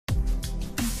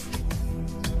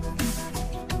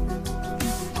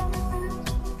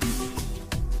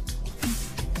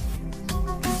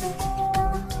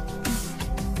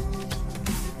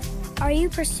you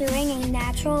pursuing a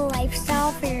natural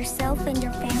lifestyle for yourself and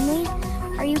your family?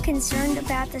 Are you concerned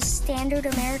about the standard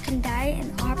American diet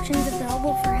and options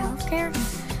available for healthcare?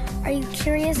 Are you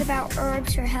curious about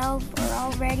herbs for health or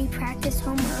already practice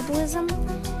home herbalism?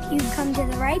 You've come to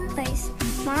the right place.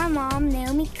 My mom,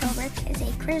 Naomi Kilbrick, is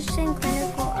a Christian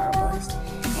clinical herbalist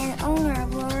and owner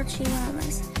of Lower Tree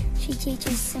Wellness. She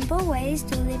teaches simple ways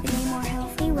to live in a more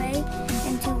healthy way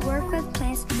and to work with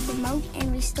plants to promote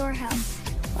and restore health.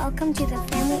 Welcome to the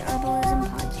Family Herbalism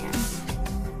Podcast.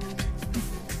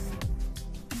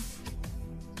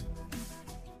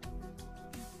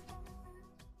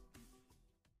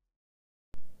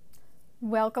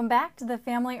 Welcome back to the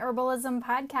Family Herbalism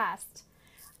Podcast.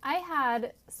 I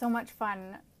had so much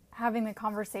fun having the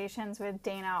conversations with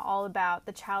Dana all about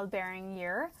the childbearing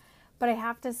year, but I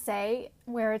have to say,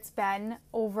 where it's been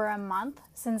over a month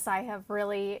since I have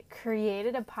really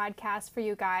created a podcast for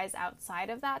you guys outside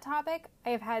of that topic,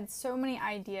 I have had so many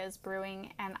ideas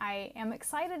brewing, and I am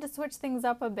excited to switch things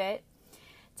up a bit.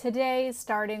 Today,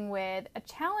 starting with a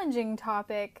challenging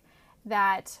topic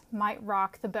that might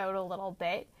rock the boat a little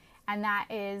bit, and that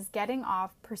is getting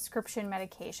off prescription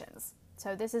medications.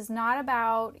 So this is not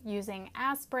about using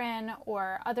aspirin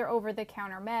or other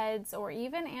over-the-counter meds or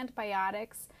even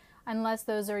antibiotics unless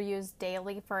those are used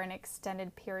daily for an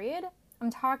extended period.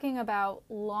 I'm talking about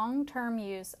long-term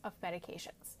use of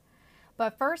medications.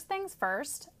 But first things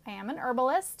first, I am an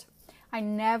herbalist. I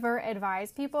never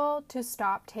advise people to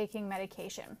stop taking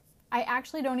medication. I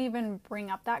actually don't even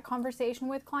bring up that conversation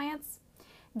with clients.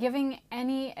 Giving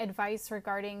any advice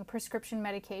regarding prescription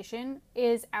medication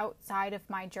is outside of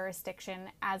my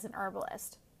jurisdiction as an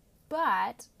herbalist.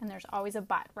 But, and there's always a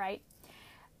but, right?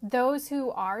 Those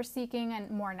who are seeking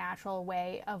a more natural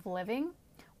way of living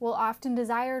will often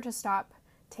desire to stop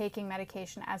taking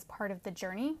medication as part of the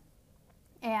journey.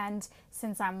 And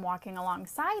since I'm walking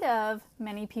alongside of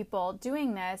many people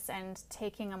doing this and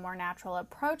taking a more natural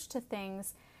approach to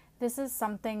things, this is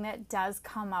something that does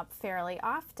come up fairly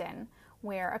often,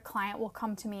 where a client will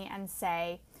come to me and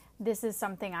say, this is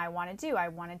something I want to do. I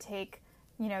want to take,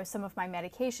 some of my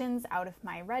medications out of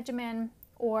my regimen.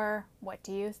 Or what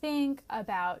do you think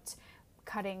about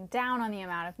cutting down on the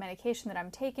amount of medication that I'm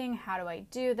taking? How do I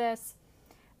do this?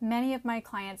 Many of my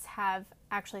clients have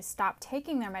actually stopped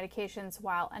taking their medications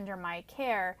while under my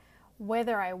care,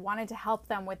 whether I wanted to help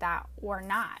them with that or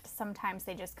not. Sometimes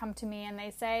they just come to me and they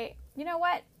say, you know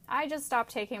what? I just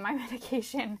stopped taking my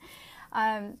medication.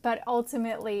 But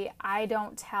ultimately, I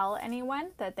don't tell anyone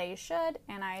that they should,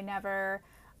 and I never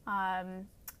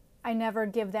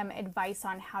give them advice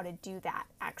on how to do that,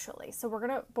 actually. So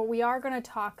we are gonna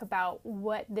talk about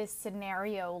what this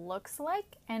scenario looks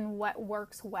like and what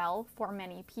works well for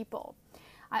many people.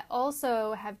 I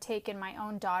also have taken my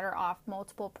own daughter off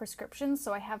multiple prescriptions,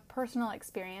 so I have personal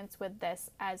experience with this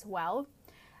as well.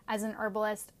 As an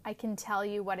herbalist, I can tell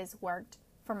you what has worked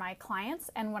for my clients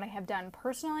and what I have done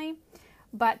personally,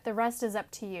 but the rest is up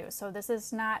to you. So this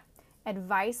is not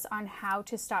advice on how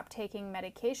to stop taking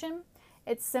medication.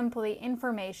 It's simply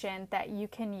information that you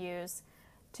can use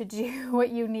to do what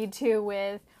you need to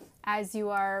with as you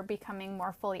are becoming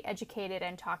more fully educated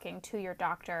and talking to your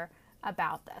doctor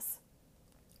about this.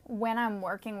 When I'm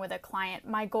working with a client,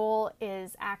 my goal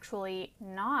is actually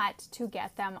not to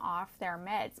get them off their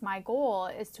meds. My goal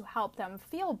is to help them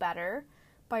feel better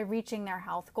by reaching their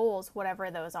health goals, whatever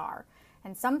those are.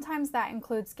 And sometimes that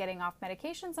includes getting off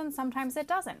medications and sometimes it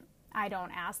doesn't. I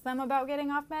don't ask them about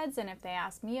getting off meds, and if they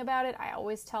ask me about it, I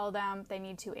always tell them they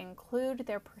need to include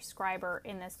their prescriber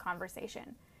in this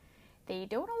conversation. They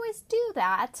don't always do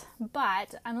that,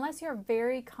 but unless you're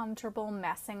very comfortable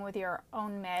messing with your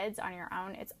own meds on your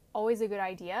own, it's always a good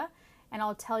idea, and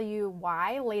I'll tell you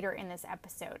why later in this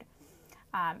episode.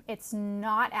 It's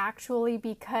not actually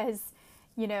because,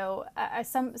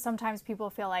 sometimes people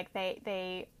feel like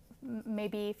they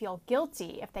maybe feel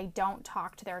guilty if they don't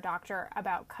talk to their doctor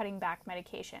about cutting back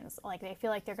medications. Like they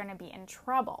feel like they're going to be in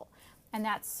trouble. And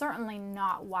that's certainly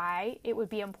not why it would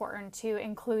be important to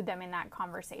include them in that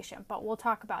conversation. But we'll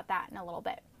talk about that in a little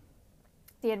bit.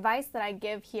 The advice that I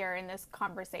give here in this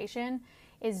conversation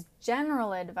is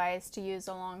general advice to use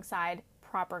alongside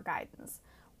proper guidance.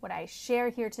 What I share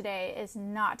here today is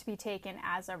not to be taken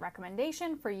as a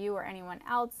recommendation for you or anyone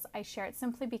else. I share it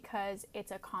simply because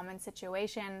it's a common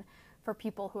situation for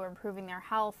people who are improving their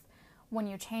health. When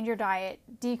you change your diet,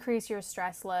 decrease your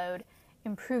stress load,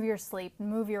 improve your sleep,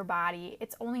 move your body,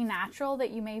 it's only natural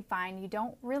that you may find you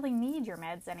don't really need your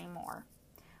meds anymore.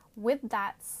 With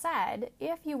that said,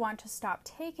 if you want to stop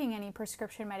taking any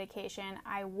prescription medication,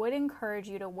 I would encourage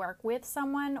you to work with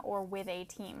someone or with a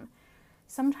team.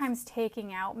 Sometimes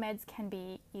taking out meds can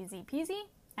be easy peasy,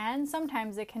 and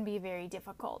sometimes it can be very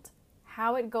difficult.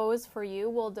 How it goes for you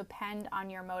will depend on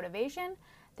your motivation,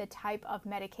 the type of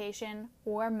medication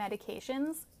or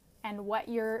medications, and what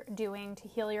you're doing to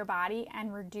heal your body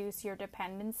and reduce your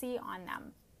dependency on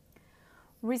them.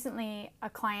 Recently, a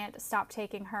client stopped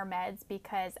taking her meds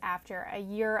because after a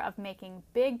year of making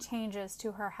big changes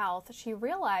to her health, she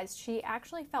realized she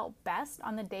actually felt best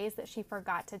on the days that she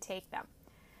forgot to take them.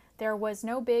 There was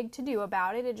no big to-do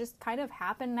about it, it just kind of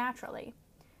happened naturally.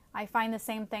 I find the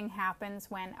same thing happens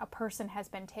when a person has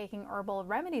been taking herbal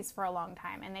remedies for a long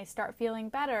time and they start feeling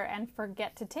better and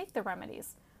forget to take the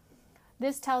remedies.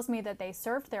 This tells me that they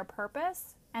served their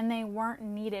purpose and they weren't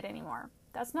needed anymore.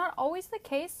 That's not always the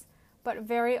case, but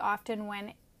very often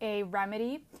when a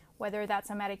remedy, whether that's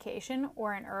a medication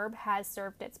or an herb, has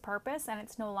served its purpose and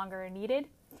it's no longer needed,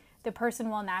 the person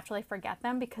will naturally forget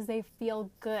them because they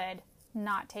feel good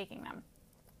not taking them.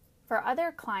 For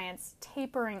other clients,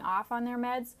 tapering off on their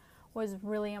meds was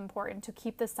really important to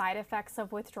keep the side effects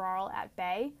of withdrawal at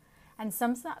bay, and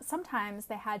sometimes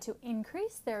they had to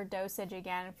increase their dosage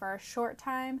again for a short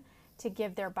time to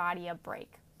give their body a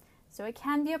break. So it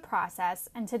can be a process,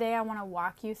 and today I want to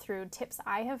walk you through tips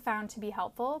I have found to be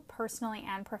helpful personally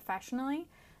and professionally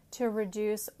to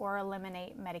reduce or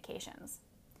eliminate medications.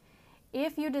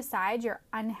 If you decide you're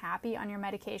unhappy on your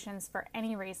medications for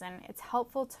any reason, it's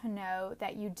helpful to know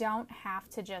that you don't have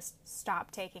to just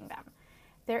stop taking them.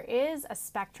 There is a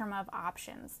spectrum of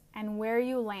options, and where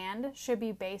you land should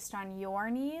be based on your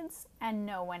needs and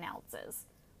no one else's.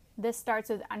 This starts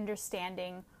with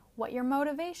understanding what your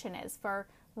motivation is for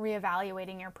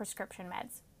reevaluating your prescription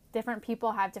meds. Different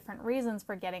people have different reasons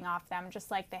for getting off them, just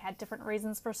like they had different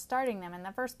reasons for starting them in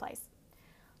the first place.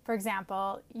 For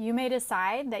example, you may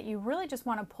decide that you really just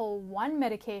want to pull one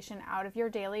medication out of your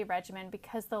daily regimen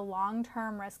because the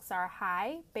long-term risks are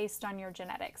high based on your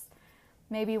genetics.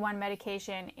 Maybe one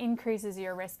medication increases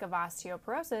your risk of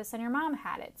osteoporosis and your mom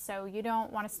had it, so you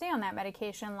don't want to stay on that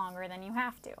medication longer than you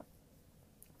have to.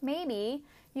 Maybe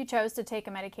you chose to take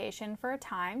a medication for a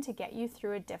time to get you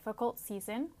through a difficult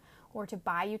season or to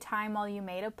buy you time while you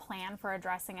made a plan for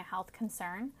addressing a health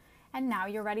concern, and now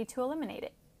you're ready to eliminate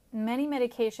it. Many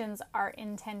medications are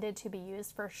intended to be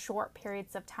used for short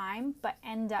periods of time, but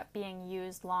end up being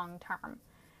used long term.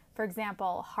 For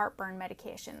example, heartburn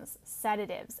medications,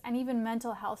 sedatives, and even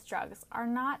mental health drugs are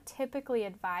not typically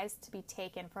advised to be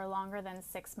taken for longer than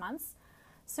 6 months,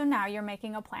 so now you're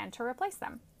making a plan to replace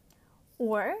them.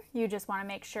 Or you just want to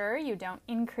make sure you don't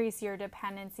increase your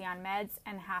dependency on meds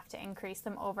and have to increase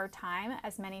them over time,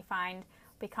 as many find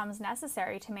becomes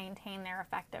necessary to maintain their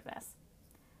effectiveness.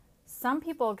 Some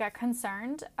people get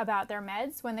concerned about their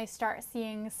meds when they start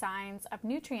seeing signs of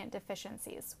nutrient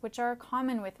deficiencies, which are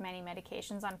common with many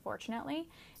medications, unfortunately,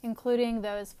 including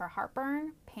those for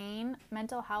heartburn, pain,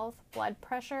 mental health, blood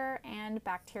pressure, and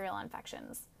bacterial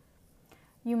infections.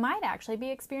 You might actually be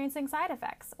experiencing side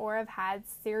effects or have had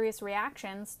serious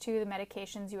reactions to the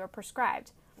medications you are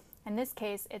prescribed. In this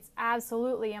case, it's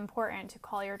absolutely important to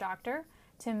call your doctor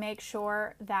to make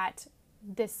sure that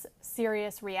this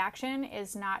serious reaction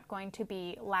is not going to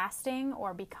be lasting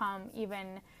or become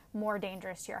even more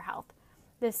dangerous to your health.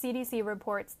 The CDC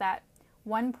reports that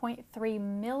 1.3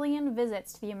 million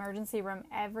visits to the emergency room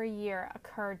every year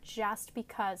occur just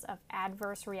because of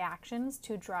adverse reactions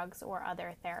to drugs or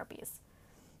other therapies.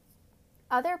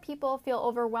 Other people feel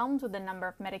overwhelmed with the number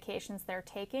of medications they're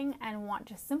taking and want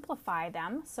to simplify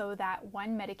them so that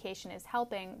one medication is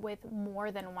helping with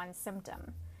more than one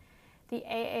symptom. The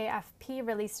AAFP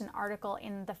released an article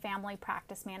in the Family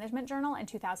Practice Management Journal in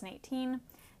 2018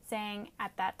 saying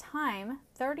at that time,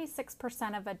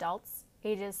 36% of adults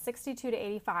ages 62 to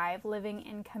 85 living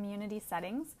in community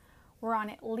settings were on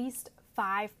at least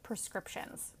 5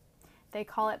 prescriptions. They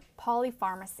call it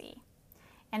polypharmacy,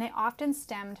 and it often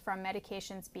stemmed from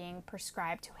medications being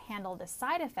prescribed to handle the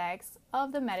side effects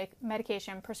of the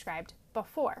medication prescribed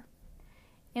before.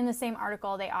 In the same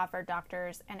article, they offered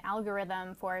doctors an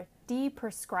algorithm for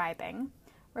deprescribing,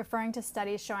 referring to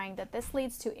studies showing that this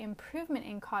leads to improvement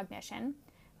in cognition,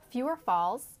 fewer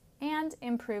falls, and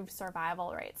improved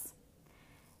survival rates.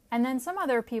 And then some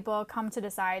other people come to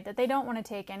decide that they don't want to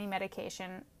take any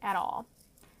medication at all.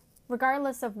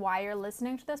 Regardless of why you're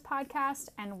listening to this podcast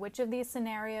and which of these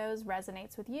scenarios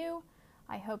resonates with you,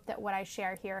 I hope that what I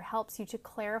share here helps you to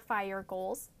clarify your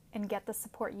goals and get the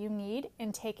support you need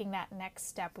in taking that next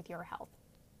step with your health.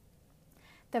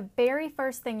 The very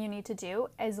first thing you need to do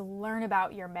is learn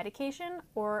about your medication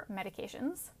or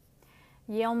medications.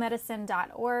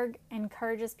 YaleMedicine.org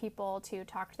encourages people to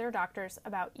talk to their doctors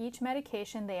about each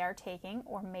medication they are taking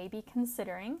or may be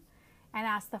considering and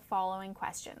ask the following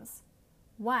questions.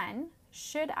 1,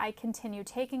 should I continue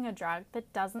taking a drug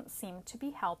that doesn't seem to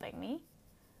be helping me?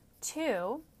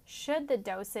 2, should the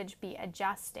dosage be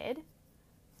adjusted?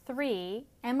 3,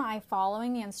 am I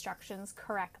following the instructions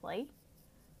correctly?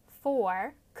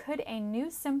 4, could a new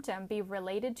symptom be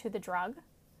related to the drug?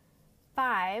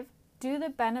 5, do the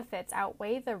benefits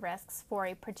outweigh the risks for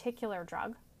a particular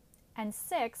drug? And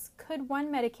 6, could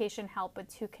one medication help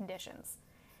with 2 conditions?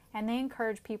 And they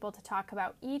encourage people to talk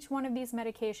about each one of these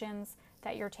medications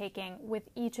that you're taking with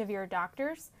each of your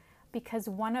doctors, because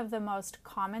one of the most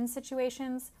common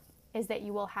situations is that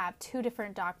you will have 2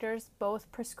 different doctors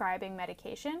both prescribing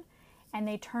medication, and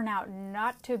they turn out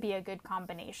not to be a good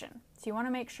combination. So you want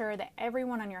to make sure that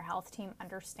everyone on your health team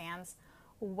understands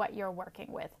what you're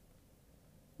working with.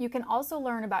 You can also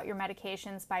learn about your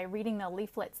medications by reading the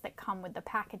leaflets that come with the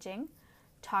packaging,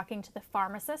 talking to the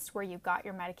pharmacist where you got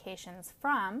your medications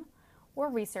from, or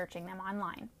researching them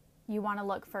online. You want to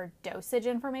look for dosage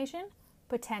information,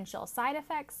 potential side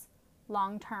effects,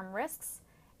 long-term risks,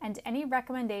 and any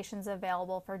recommendations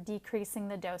available for decreasing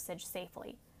the dosage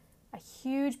safely. A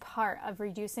huge part of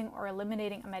reducing or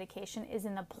eliminating a medication is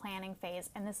in the planning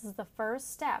phase, and this is the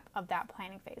first step of that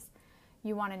planning phase.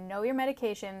 You want to know your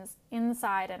medications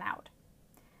inside and out.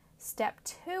 Step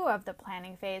 2 of the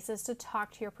planning phase is to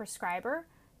talk to your prescriber,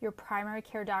 your primary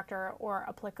care doctor, or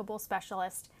applicable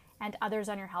specialist, and others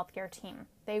on your healthcare team.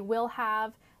 They will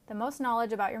have the most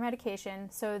knowledge about your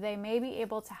medication, so they may be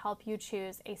able to help you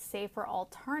choose a safer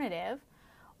alternative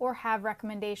or have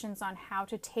recommendations on how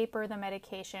to taper the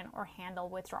medication or handle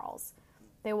withdrawals.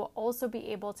 They will also be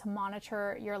able to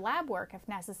monitor your lab work if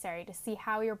necessary to see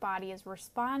how your body is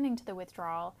responding to the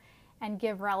withdrawal and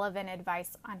give relevant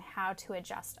advice on how to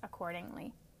adjust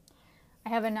accordingly. I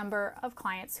have a number of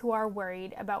clients who are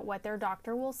worried about what their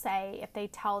doctor will say if they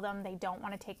tell them they don't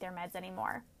want to take their meds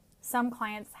anymore. Some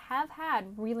clients have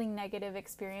had really negative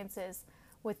experiences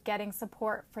with getting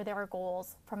support for their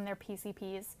goals from their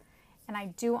PCPs, and I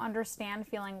do understand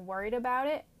feeling worried about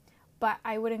it, but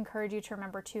I would encourage you to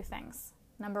remember 2 things.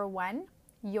 Number 1,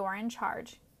 you're in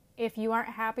charge. If you aren't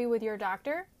happy with your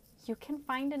doctor, you can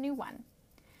find a new one.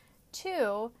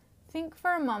 2, think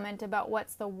for a moment about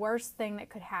what's the worst thing that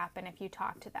could happen if you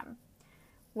talk to them.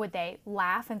 Would they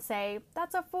laugh and say,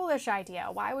 "That's a foolish idea.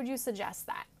 Why would you suggest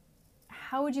that?"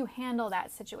 How would you handle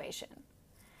that situation?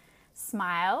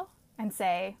 Smile and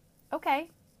say,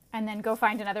 "Okay," and then go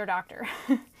find another doctor.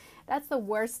 That's the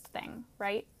worst thing,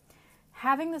 right?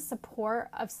 Having the support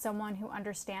of someone who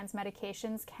understands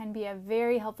medications can be a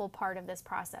very helpful part of this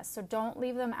process. So don't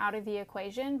leave them out of the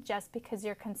equation just because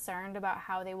you're concerned about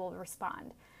how they will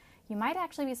respond. You might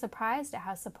actually be surprised at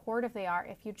how supportive they are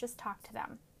if you just talk to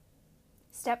them.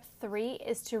 Step 3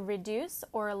 is to reduce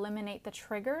or eliminate the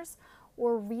triggers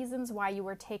or reasons why you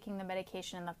were taking the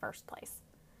medication in the first place.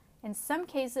 In some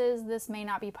cases, this may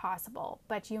not be possible,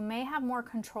 but you may have more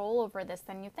control over this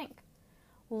than you think.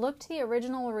 Look to the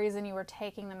original reason you were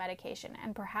taking the medication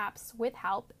and perhaps, with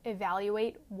help,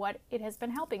 evaluate what it has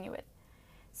been helping you with.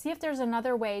 See if there's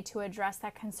another way to address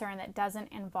that concern that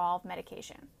doesn't involve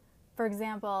medication. For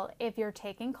example, if you're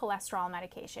taking cholesterol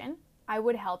medication, I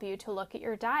would help you to look at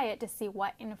your diet to see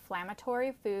what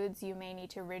inflammatory foods you may need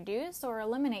to reduce or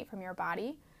eliminate from your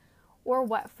body, or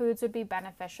what foods would be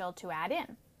beneficial to add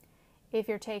in. If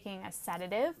you're taking a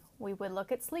sedative, we would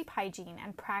look at sleep hygiene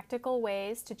and practical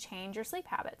ways to change your sleep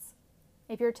habits.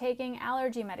 If you're taking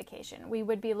allergy medication, we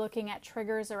would be looking at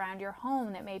triggers around your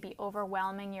home that may be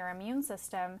overwhelming your immune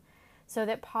system so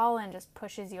that pollen just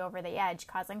pushes you over the edge,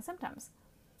 causing symptoms.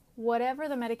 Whatever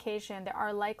the medication, there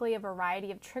are likely a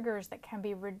variety of triggers that can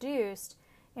be reduced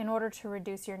in order to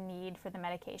reduce your need for the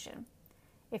medication.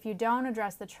 If you don't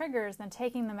address the triggers, then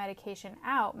taking the medication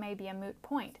out may be a moot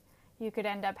point. You could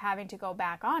end up having to go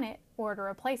back on it or to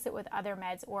replace it with other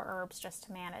meds or herbs just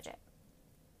to manage it.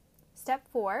 Step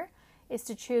 4 is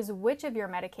to choose which of your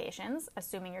medications,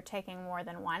 assuming you're taking more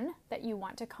than one, that you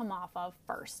want to come off of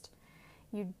first.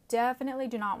 You definitely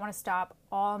do not want to stop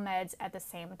all meds at the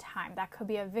same time. That could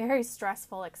be a very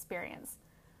stressful experience.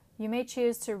 You may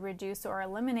choose to reduce or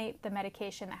eliminate the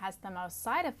medication that has the most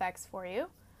side effects for you,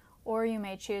 or you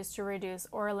may choose to reduce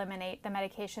or eliminate the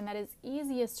medication that is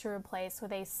easiest to replace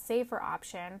with a safer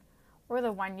option or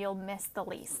the one you'll miss the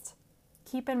least.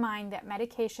 Keep in mind that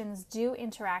medications do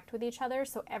interact with each other,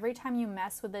 so every time you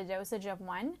mess with the dosage of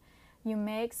one, you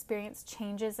may experience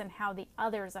changes in how the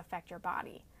others affect your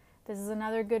body. This is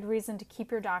another good reason to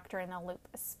keep your doctor in the loop,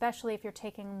 especially if you're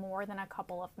taking more than a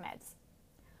couple of meds.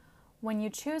 When you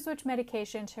choose which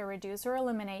medication to reduce or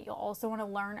eliminate, you'll also want to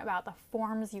learn about the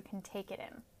forms you can take it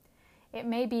in. It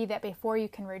may be that before you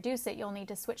can reduce it, you'll need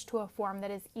to switch to a form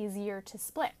that is easier to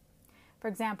split. For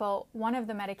example, one of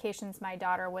the medications my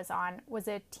daughter was on was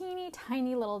a teeny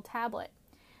tiny little tablet.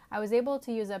 I was able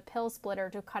to use a pill splitter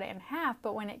to cut it in half,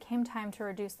 but when it came time to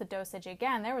reduce the dosage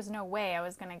again, there was no way I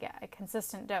was going to get a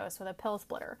consistent dose with a pill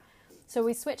splitter. So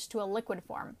we switched to a liquid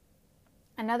form.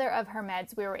 Another of her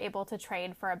meds we were able to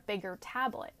trade for a bigger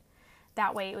tablet.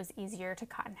 That way it was easier to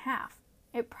cut in half.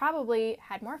 It probably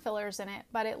had more fillers in it,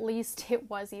 but at least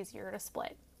it was easier to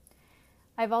split.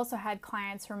 I've also had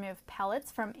clients remove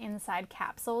pellets from inside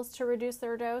capsules to reduce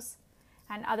their dose,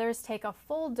 and others take a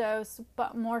full dose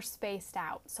but more spaced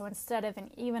out. So instead of an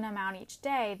even amount each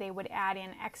day, they would add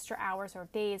in extra hours or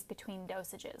days between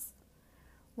dosages.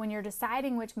 When you're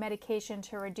deciding which medication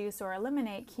to reduce or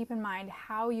eliminate, keep in mind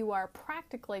how you are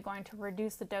practically going to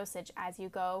reduce the dosage as you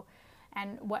go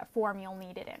and what form you'll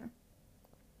need it in.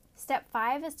 Step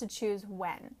 5 is to choose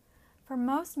when. For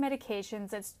most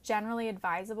medications, it's generally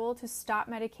advisable to stop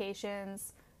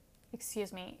medications.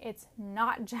 It's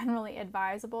not generally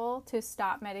advisable to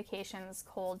stop medications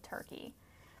cold turkey.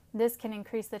 This can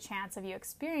increase the chance of you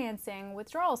experiencing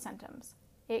withdrawal symptoms.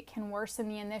 It can worsen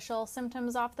the initial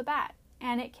symptoms off the bat,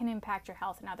 and it can impact your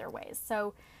health in other ways.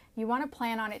 So you want to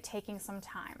plan on it taking some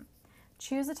time.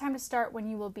 Choose a time to start when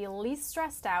you will be least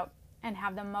stressed out and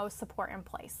have the most support in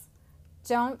place.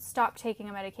 Don't stop taking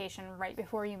a medication right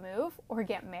before you move or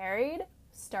get married,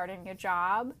 start a new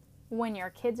job, when your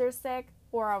kids are sick,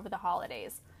 or over the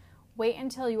holidays. Wait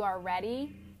until you are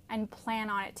ready and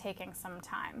plan on it taking some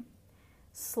time.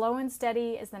 Slow and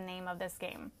steady is the name of this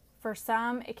game. For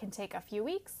some, it can take a few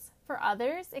weeks. For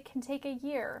others, it can take a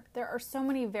year. There are so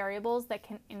many variables that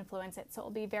can influence it, so it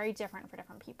will be very different for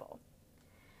different people.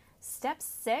 Step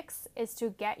 6 is to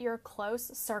get your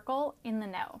close circle in the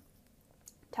know.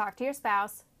 Talk to your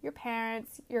spouse, your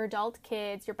parents, your adult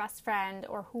kids, your best friend,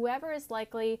 or whoever is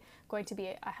likely going to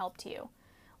be a help to you.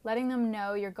 Letting them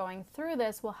know you're going through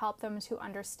this will help them to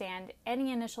understand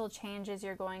any initial changes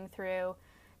you're going through,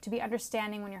 to be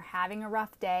understanding when you're having a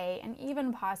rough day, and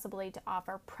even possibly to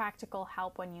offer practical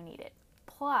help when you need it.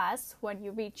 Plus, when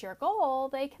you reach your goal,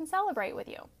 they can celebrate with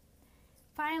you.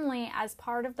 Finally, as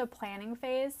part of the planning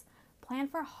phase, plan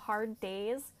for hard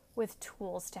days with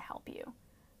tools to help you.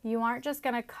 You aren't just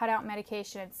going to cut out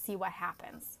medication and see what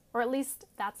happens, or at least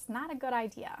that's not a good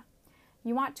idea.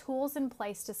 You want tools in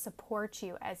place to support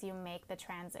you as you make the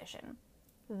transition.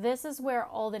 This is where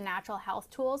all the natural health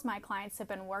tools my clients have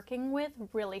been working with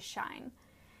really shine.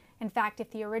 In fact, if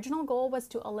the original goal was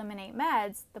to eliminate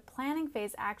meds, the planning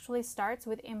phase actually starts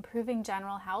with improving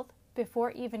general health before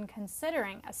even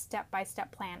considering a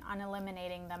step-by-step plan on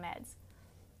eliminating the meds.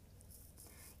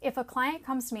 If a client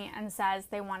comes to me and says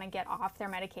they want to get off their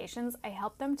medications, I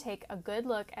help them take a good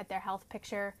look at their health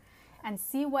picture and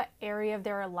see what area of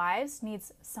their lives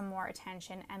needs some more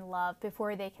attention and love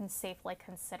before they can safely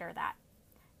consider that.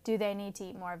 Do they need to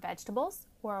eat more vegetables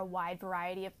or a wide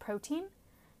variety of protein?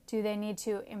 Do they need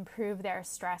to improve their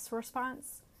stress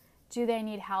response? Do they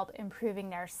need help improving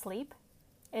their sleep?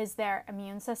 Is their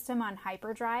immune system on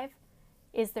hyperdrive?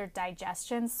 Is their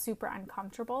digestion super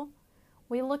uncomfortable?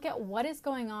 We look at what is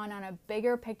going on a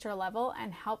bigger picture level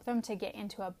and help them to get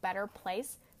into a better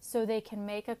place so they can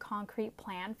make a concrete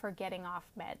plan for getting off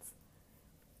meds.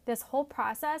 This whole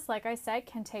process, like I said,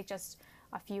 can take just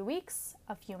a few weeks,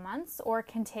 a few months, or it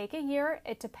can take a year.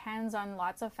 It depends on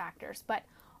lots of factors. But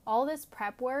all this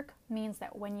prep work means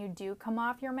that when you do come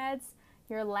off your meds,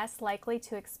 you're less likely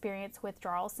to experience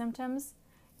withdrawal symptoms.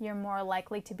 You're more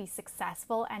likely to be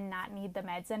successful and not need the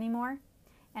meds anymore.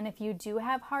 And if you do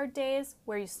have hard days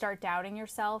where you start doubting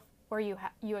yourself or you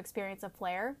experience a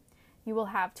flare, you will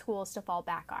have tools to fall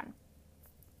back on.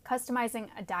 Customizing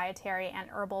a dietary and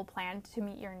herbal plan to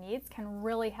meet your needs can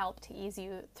really help to ease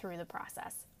you through the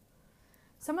process.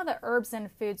 Some of the herbs and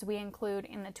foods we include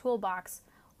in the toolbox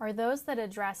are those that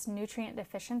address nutrient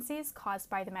deficiencies caused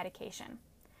by the medication.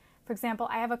 For example,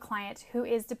 I have a client who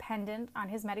is dependent on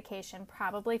his medication,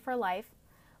 probably for life,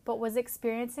 but was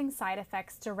experiencing side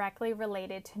effects directly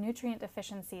related to nutrient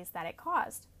deficiencies that it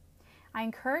caused. I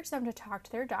encourage them to talk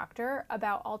to their doctor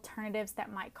about alternatives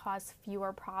that might cause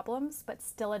fewer problems but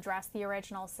still address the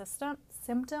original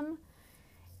symptom.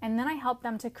 And then I help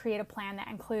them to create a plan that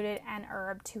included an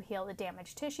herb to heal the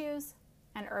damaged tissues,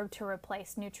 an herb to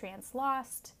replace nutrients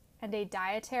lost, and a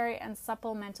dietary and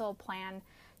supplemental plan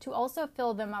to also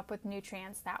fill them up with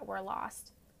nutrients that were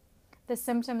lost. The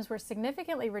symptoms were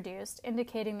significantly reduced,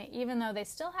 indicating that even though they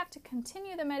still have to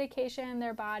continue the medication,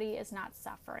 their body is not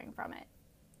suffering from it.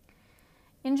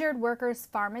 Injured Workers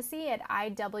Pharmacy at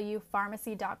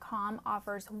iwpharmacy.com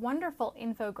offers wonderful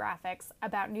infographics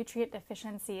about nutrient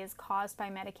deficiencies caused by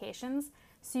medications,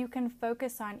 so you can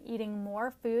focus on eating more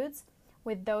foods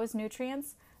with those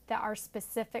nutrients that are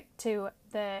specific to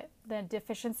the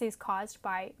deficiencies caused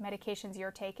by medications you're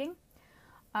taking.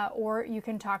 Or you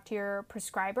can talk to your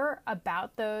prescriber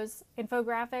about those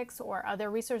infographics or other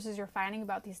resources you're finding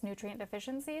about these nutrient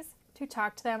deficiencies, to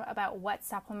talk to them about what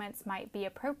supplements might be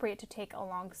appropriate to take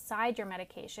alongside your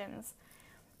medications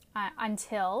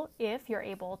until, if you're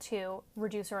able to,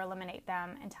 reduce or eliminate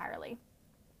them entirely.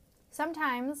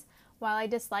 Sometimes, while I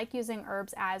dislike using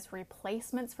herbs as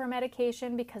replacements for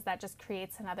medication because that just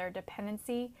creates another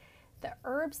dependency, the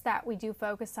herbs that we do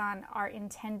focus on are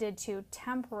intended to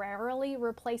temporarily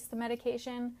replace the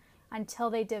medication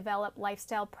until they develop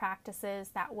lifestyle practices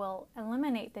that will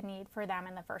eliminate the need for them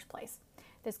in the first place.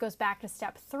 This goes back to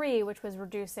step 3, which was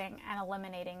reducing and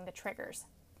eliminating the triggers.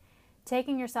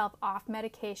 Taking yourself off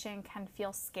medication can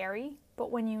feel scary, but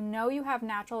when you know you have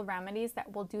natural remedies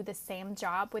that will do the same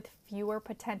job with fewer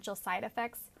potential side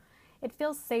effects, it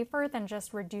feels safer than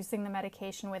just reducing the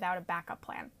medication without a backup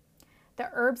plan. The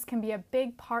herbs can be a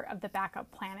big part of the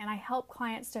backup plan, and I help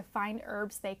clients to find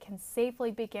herbs they can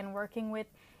safely begin working with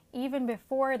even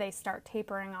before they start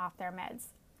tapering off their meds.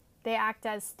 They act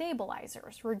as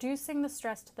stabilizers, reducing the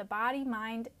stress to the body,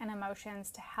 mind, and emotions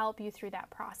to help you through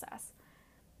that process.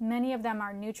 Many of them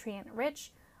are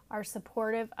nutrient-rich, are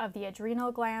supportive of the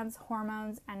adrenal glands,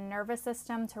 hormones, and nervous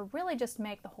system to really just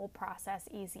make the whole process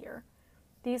easier.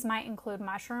 These might include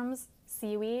mushrooms,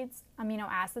 seaweeds, amino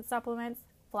acid supplements,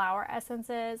 flower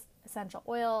essences, essential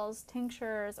oils,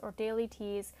 tinctures, or daily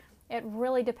teas. It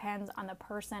really depends on the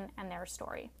person and their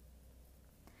story.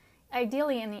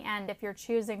 Ideally, in the end, if you're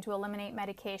choosing to eliminate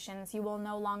medications, you will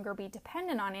no longer be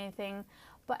dependent on anything,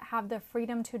 but have the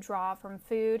freedom to draw from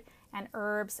food and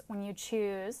herbs when you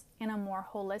choose in a more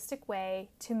holistic way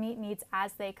to meet needs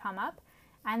as they come up,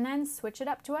 and then switch it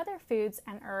up to other foods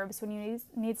and herbs when you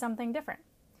need something different.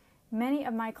 Many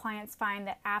of my clients find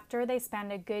that after they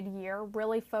spend a good year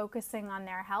really focusing on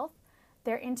their health,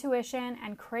 their intuition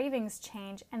and cravings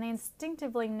change, and they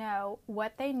instinctively know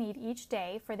what they need each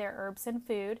day for their herbs and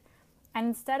food. And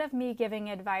instead of me giving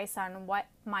advice on what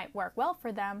might work well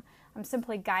for them, I'm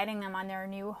simply guiding them on their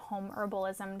new home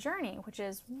herbalism journey, which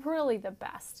is really the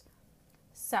best.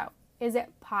 So, is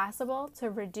it possible to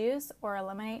reduce or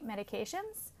eliminate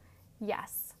medications?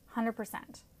 Yes,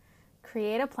 100%.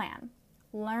 Create a plan.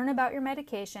 Learn about your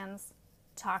medications.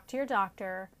 Talk to your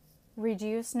doctor.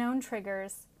 Reduce known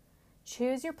triggers.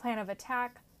 Choose your plan of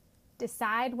attack.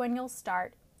 Decide when you'll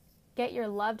start. Get your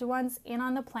loved ones in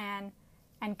on the plan,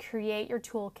 and create your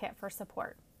toolkit for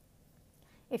support.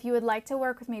 If you would like to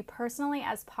work with me personally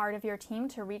as part of your team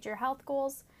to reach your health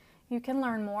goals, you can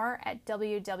learn more at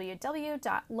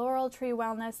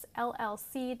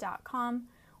www.laureltreewellnessllc.com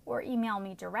or email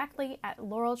me directly at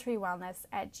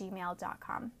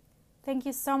laureltreewellness@gmail.com. Thank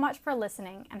you so much for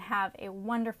listening, and have a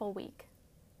wonderful week.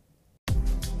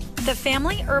 The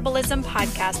Family Herbalism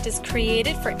Podcast is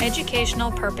created for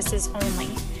educational purposes only.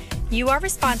 You are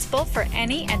responsible for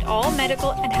any and all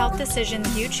medical and health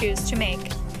decisions you choose to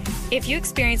make. If you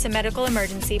experience a medical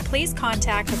emergency, please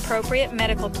contact appropriate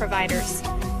medical providers.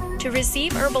 To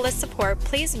receive herbalist support,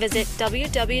 please visit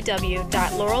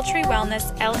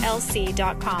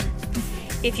www.laureltreewellnessllc.com.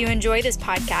 If you enjoy this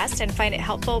podcast and find it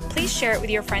helpful, please share it with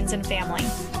your friends and family.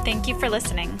 Thank you for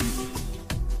listening.